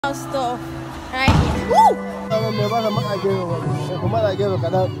Stuff right here. Woo!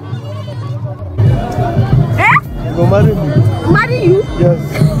 Eh? Go marry me. Marry you? Yes.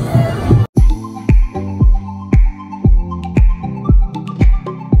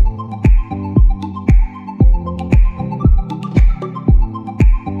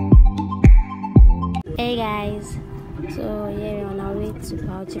 Hey guys, so yeah, we're on our way to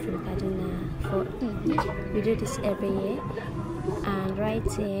Bauchi from Kaduna for Eid. We do this every year, and right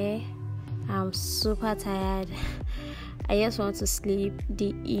here I'm super tired. I just want to sleep.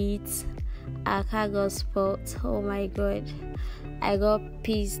 The eat, our car got spoiled. Oh my god, I got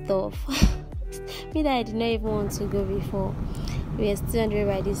pissed off. Me that I did not even want to go before. We are still on the way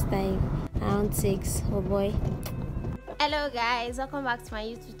by this time, around 6. Oh boy. Hello guys, welcome back to my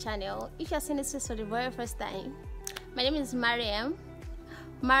YouTube channel. If you're seeing this for the very first time, my name is Mariam.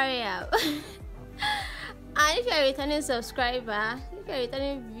 And if you're a returning subscriber, if you're a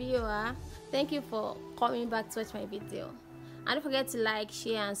returning viewer, thank you for coming back to watch my video. And don't forget to like,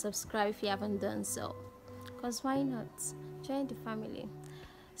 share and subscribe if you haven't done so, because why not? Join the family.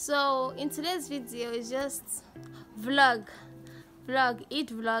 So in today's video is just vlog, eat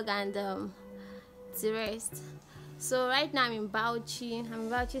vlog, and the rest. So right now I'm in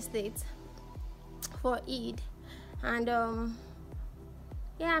Bauchi State for Eid, and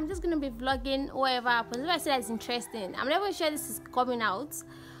yeah, I'm just gonna be vlogging whatever happens. If I say that it's interesting, I'm never sure this is coming out,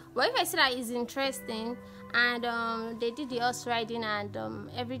 but if I say that it's interesting and they did the horse riding and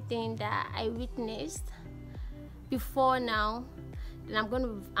everything that I witnessed before now, then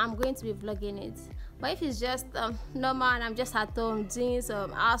I'm going to be vlogging it. But if it's just normal and I'm just at home doing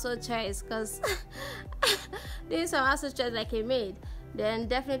some household chores, because doing some household chores like a maid, then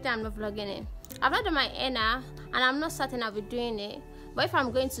definitely I'm not vlogging it. I've not done my henna and I'm not certain I'll be doing it, but if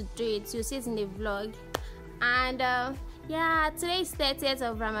I'm going to do it, you'll see it in the vlog. And yeah, today is 30th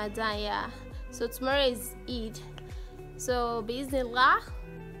of Ramadan, yeah, so tomorrow is Eid. So bismillah,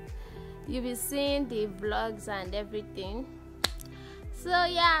 you'll be seeing the vlogs and everything. So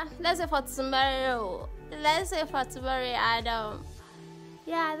yeah, let's wait for tomorrow. And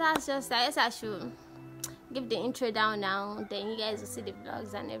yeah, that's just, I guess I should give the intro down now, then you guys will see the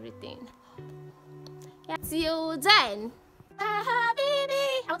vlogs and everything. Yeah, till then,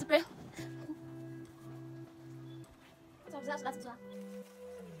 I want to pray.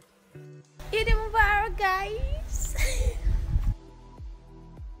 Eid Mubarak, guys.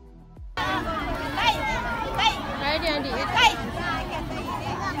 Ready on the Eid.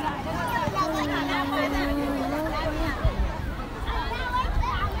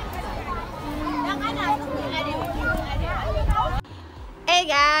 Hey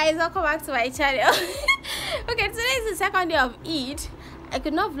guys, welcome back to my channel. Okay, today is the second day of Eid. I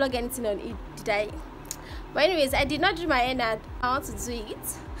could not vlog anything on Eid, did I? But anyways, I did not do my henna. I want to do it.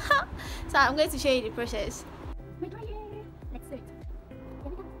 So I'm going to show you the process.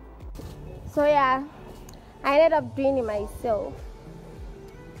 So yeah, I ended up doing it myself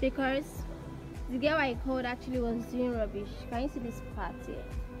because the girl I called actually was doing rubbish. Can you see this part here?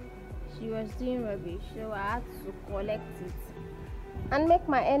 She was doing rubbish, so I had to collect it and make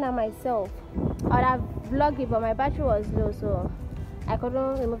my henna myself. I would have vlogged it, but my battery was low, so I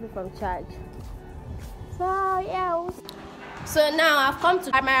couldn't remove it from charge. So yeah. So now I've come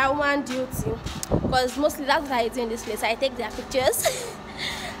to my woman duty, because mostly that's what I do in this place. I take their pictures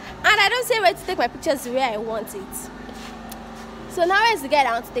and I don't say where to take my pictures the way I want it. So now where's the guy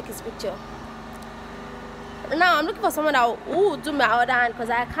that wants to take his picture? Now I'm looking for someone that will do my other hand, because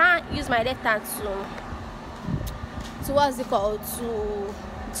I can't use my left hand to what's it called, to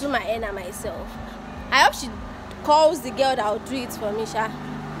do my henna myself. I hope she calls the girl that will do it for me, Sha.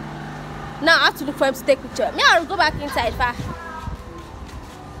 Now I have to look for him to take picture. Me, I'll go back inside, fa.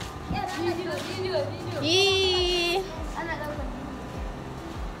 Yeah.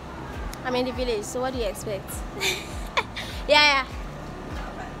 I'm in the village, so what do you expect? Yeah.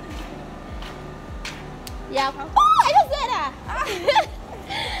 Yeah. Oh, I just said that.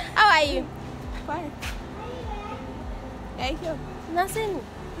 How are you? Fine. Thank you. Nothing.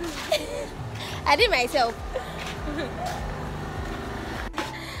 I did myself.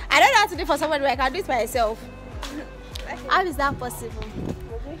 I don't know how to do for somebody, but I can do it myself. How is that possible?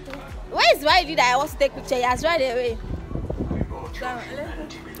 Where is my that I want to take picture? He has right away.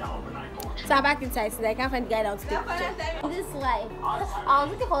 So I'm back inside, so I can't find the guy that wants to take picture. In this life, I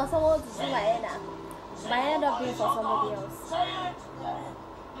was looking for someone to do my henna, but I ended up doing it for somebody else.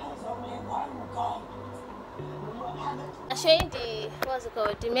 I'm showing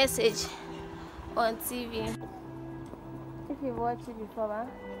the message on TV. If you've watched it before, man,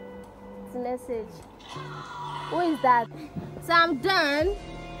 it's a message. Who is that? So I'm done.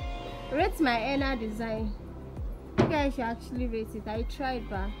 Rate my henna design. You guys should actually rate it. I tried,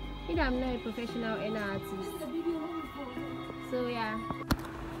 but I'm not a professional henna artist. So yeah.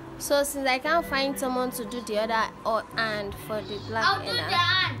 So since I can't find someone to do the other hand for the black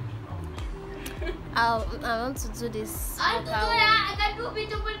henna, I want to do this local one.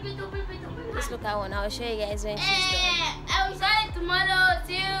 This local one. I'll show you guys when she's done. I will show it tomorrow.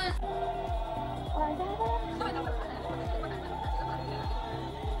 See you.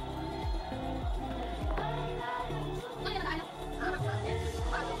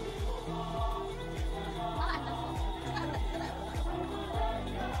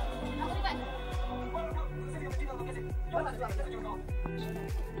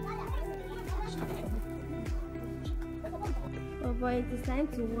 Oh boy, it's time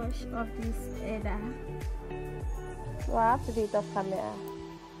to wash off this header. Well, I have to do it off camera.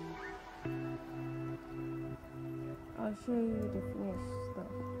 I'll show you the finished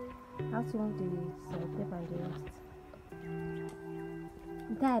stuff. I have to remove the sellotape and the rest.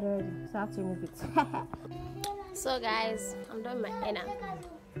 I'm tired already, so I have to remove it. So guys, I'm done my henna.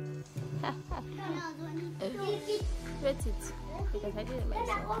 Wait it, because I did it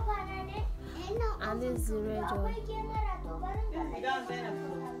myself. And this is the red one.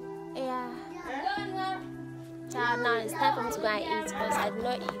 Yeah. Now it's time for me to go and eat, because I did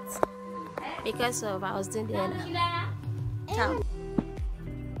not eat because of I was doing the henna. Ciao.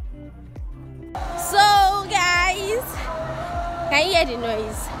 So guys, can you hear the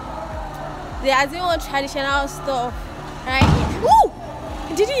noise? They are doing one traditional stuff, right? Woo!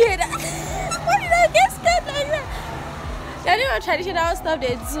 Did you hear that? Why did I get scared like that? They're doing one traditional stuff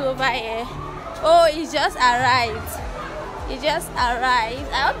they do over here. Oh, it just arrived. It just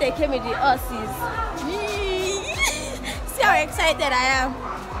arrived. I hope they came with the horses. See how excited I am.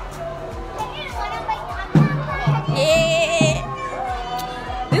 Yeah.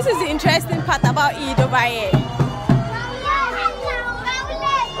 This is the interesting part about Eid over here.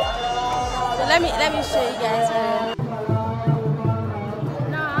 So let me show you guys.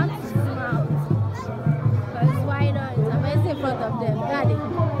 Now I have to zoom out. Because why not? I'm always in front of them. Daddy.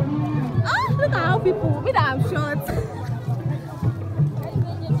 Oh, look at how people, with I'm short.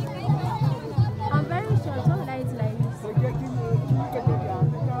 I'm very short. Why would I eat like this?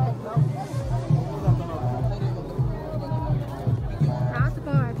 I have to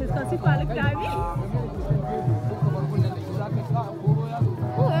come on because people are looking at me.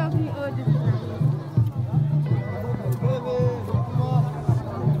 Who helped me hold this thing?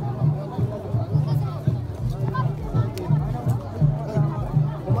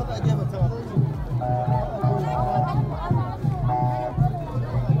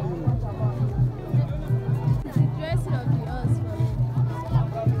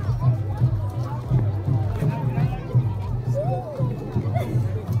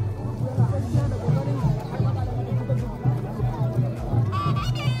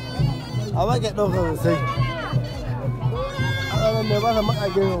 I might get no go say. I me ba ma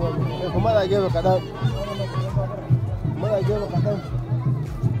age ko kuma age ba kadan. Ma age ba kadan.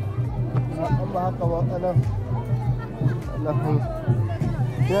 An ba haka ba kana. Na kan.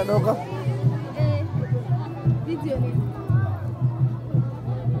 Ya dauka? Video ne.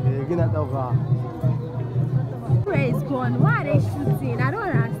 Gina dauka. Where is gone? Why are they shooting? I don't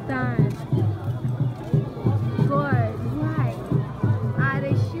understand. God, why are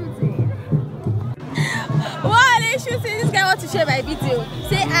they shooting? Why are they shooting? This guy wants to share my video.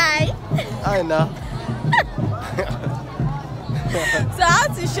 Say hi. Hi now. So I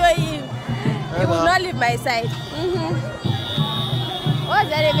have to show him. He will not leave my side. What's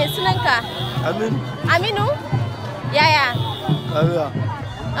that name? Sunanka. Aminu? Yeah.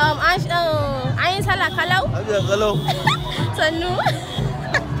 Ayin Salah Kalau. Kalau. Sanu.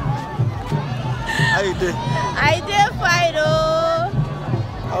 I did fine. Oh.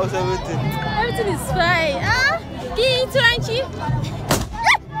 How's everything? Everything is fine.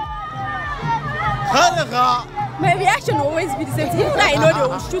 My reaction will always be the same thing. Even I know they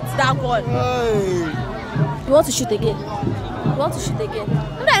will shoot that gun. Hey. You want to shoot again? You want to shoot again?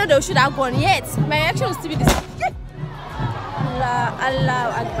 Even I know they will shoot that gun yet. My reaction will still be the same.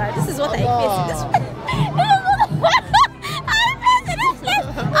 Allah Akbar. This is what I face.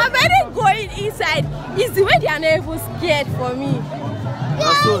 I'm already going inside. It's the way they are not even scared for me.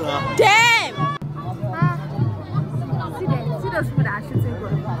 Damn! See those people that are shooting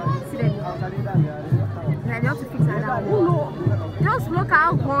guns. See them. Like, they have to fix that now. Oh no! Just look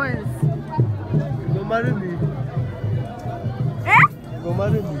out guns. Go marry me. Eh? Go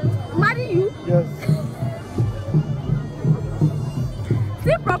marry me. Marry you? Yes.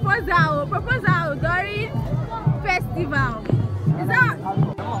 See proposal during festival.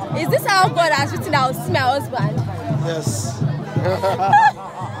 Is Is this how God has written that I will see my husband? Yes.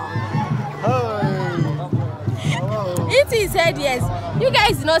 It is said yes. You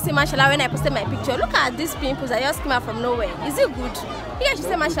guys did not say mashallah when I posted my picture. Look at these pimples that just came out from nowhere. Is it good? You guys should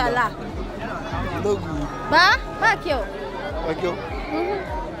say mashallah. No good. Back here. Thank you.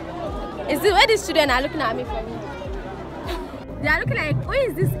 Is this where these children are looking at me from? They are looking like, who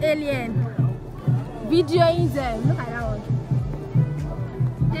is this alien? Videoing them. Look at that one.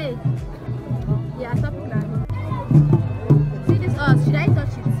 Hey. Yeah, stop looking at me. See this us. Should I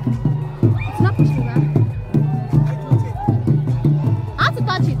touch it? It's not pushing back. I have to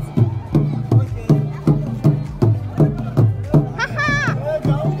touch it.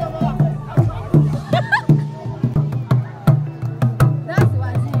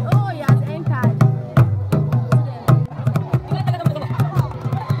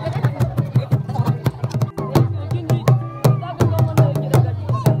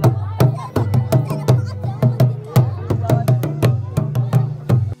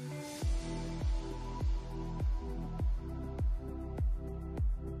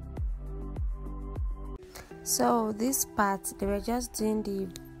 So this part, they were just doing the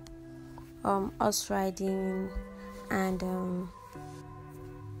horse riding and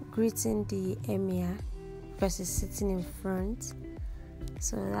greeting the Emir because he's sitting in front.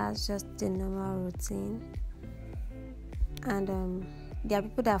 So that's just the normal routine. And there are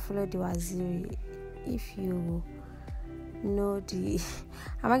people that follow the waziri. If you know the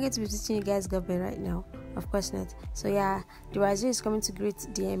I'm not going to be teaching you guys government right now, of course not. So yeah, the waziri is coming to greet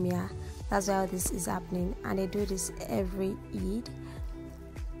the Emir. That's why this is happening, and they do this every Eid.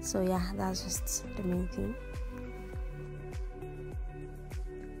 So yeah, that's just the main thing.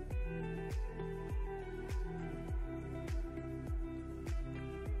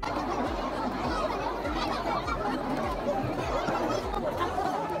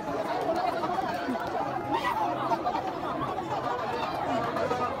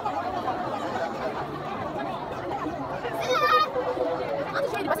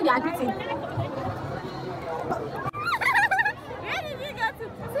 Where did you go to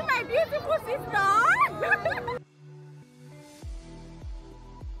see my beautiful sister?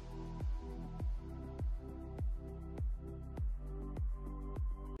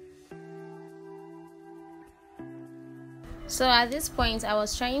 So at this point, I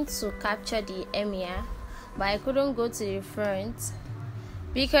was trying to capture the Emir, but I couldn't go to the front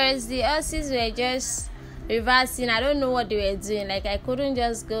because the horses were just reversing. I don't know what they were doing. Like, I couldn't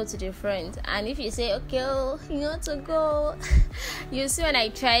just go to the front. And if you say, okay, oh, you want to go, you see when I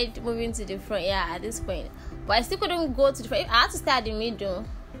tried moving to the front, yeah, at this point, but I still couldn't go to the front. I had to stay at the middle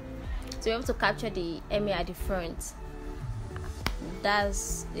to be able to capture the Emir at the front.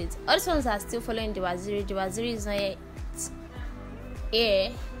 That's it. All these ones are still following the waziri. The waziri is not yet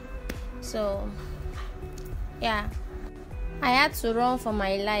here, so yeah, I had to run for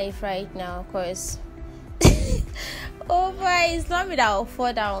my life right now, of course. Oh boy, it's not me that will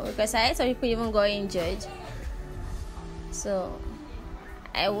fall down, because I heard some people even got injured, so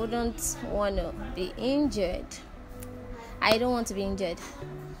I wouldn't want to be injured. I don't want to be injured.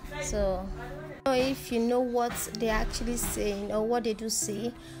 So I don't know if you know what they're actually saying or what they do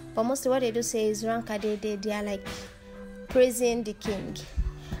say, but mostly what they do say is Rankadede. They are like praising the king.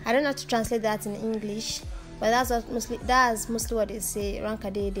 I don't know how to translate that in English, but that's mostly what they say.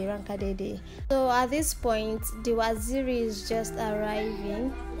 Rankadede, Rankadede. So at this point, the waziri is just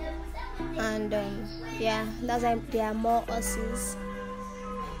arriving, and yeah, that's why there are more horses.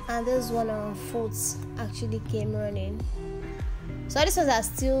 And this one on foot actually came running. So these ones are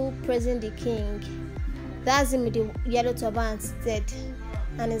still praising the king. That's him with the yellow turban instead,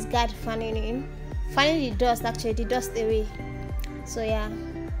 and his guard fanning the dust, actually the dust away. So yeah,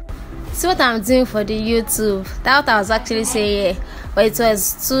 see what I'm doing for the YouTube. That's what I was actually saying, but it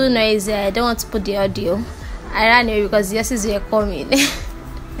was too noisy. I don't want to put the audio. I ran away because the horses were coming.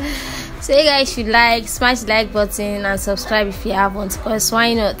 So you guys should like, smash the like button and subscribe if you haven't, because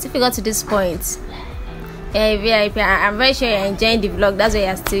why not? If you got to this point, yeah, VIP, I'm very sure you're enjoying the vlog. That's why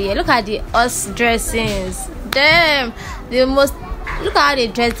you're still here. Look at the horse dressings. Damn, look at how they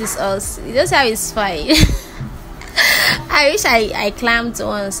dress this horse. You don't see how it's fine. I wish I climbed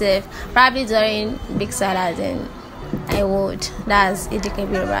one safe, probably during big Salah, then I would. That's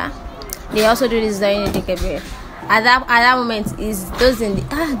Idikabira. They also do this during Idikabira. At that moment, is those in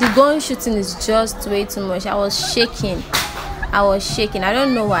the gun shooting is just way too much. I was shaking. I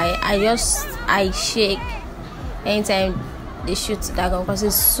don't know why. I shake anytime they shoot that gun because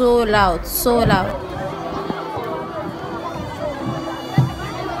it's so loud.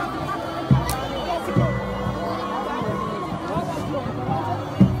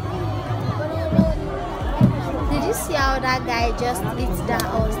 how that guy just eats that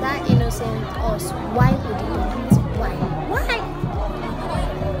us, that innocent us. Why would he eat? Why?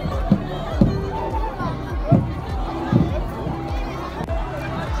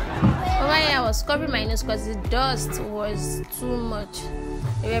 Over here, I was covering my nose because the dust was too much.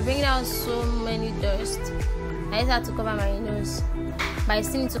 They were bringing out so many dust. I just had to cover my nose. But I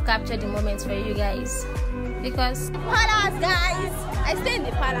still need to capture the moment for you guys. Because palace, guys! I stay in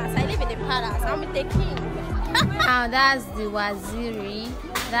the palace. I live in the palace. I'm the king. Now that's the waziri.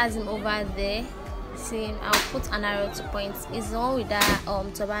 That's him over there. See, I'll put an arrow to point. It's the one with that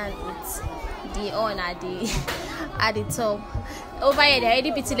turban with the on at the top. Over here, they're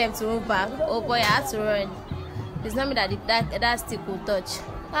already beating them to move back. Oh boy, I had to run. It's not me that stick will touch.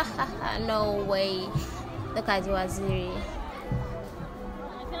 No way. Look at the waziri.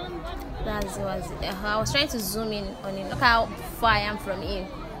 That's the waziri. I was trying to zoom in on him. Look how far I am from him.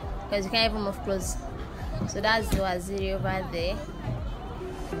 Because you can't even move close. So that's the waziri over there.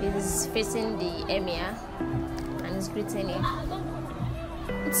 He's facing the Emir and he's greeting him.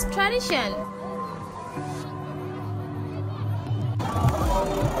 It's tradition.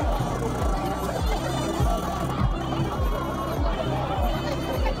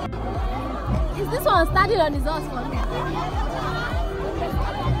 Is this one standing on his horse for me?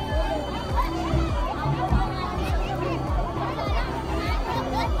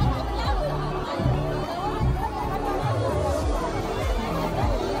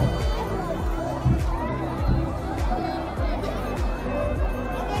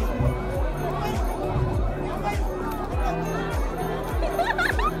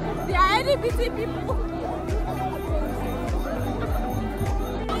 They are any busy people.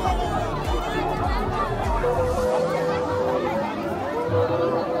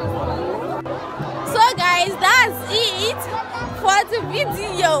 So guys, that's it for the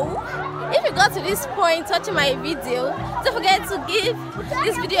video. If you got to this point watching my video, don't forget to give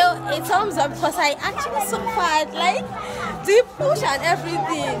this video a thumbs up because I actually suffered like the push and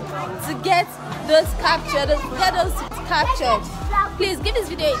everything to get those captured, Please give this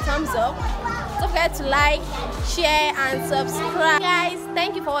video a thumbs up. Don't forget to like, share and subscribe. Guys,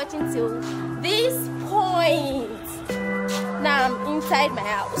 thank you for watching till this point. Now I'm inside my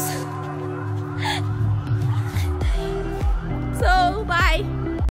house. So bye.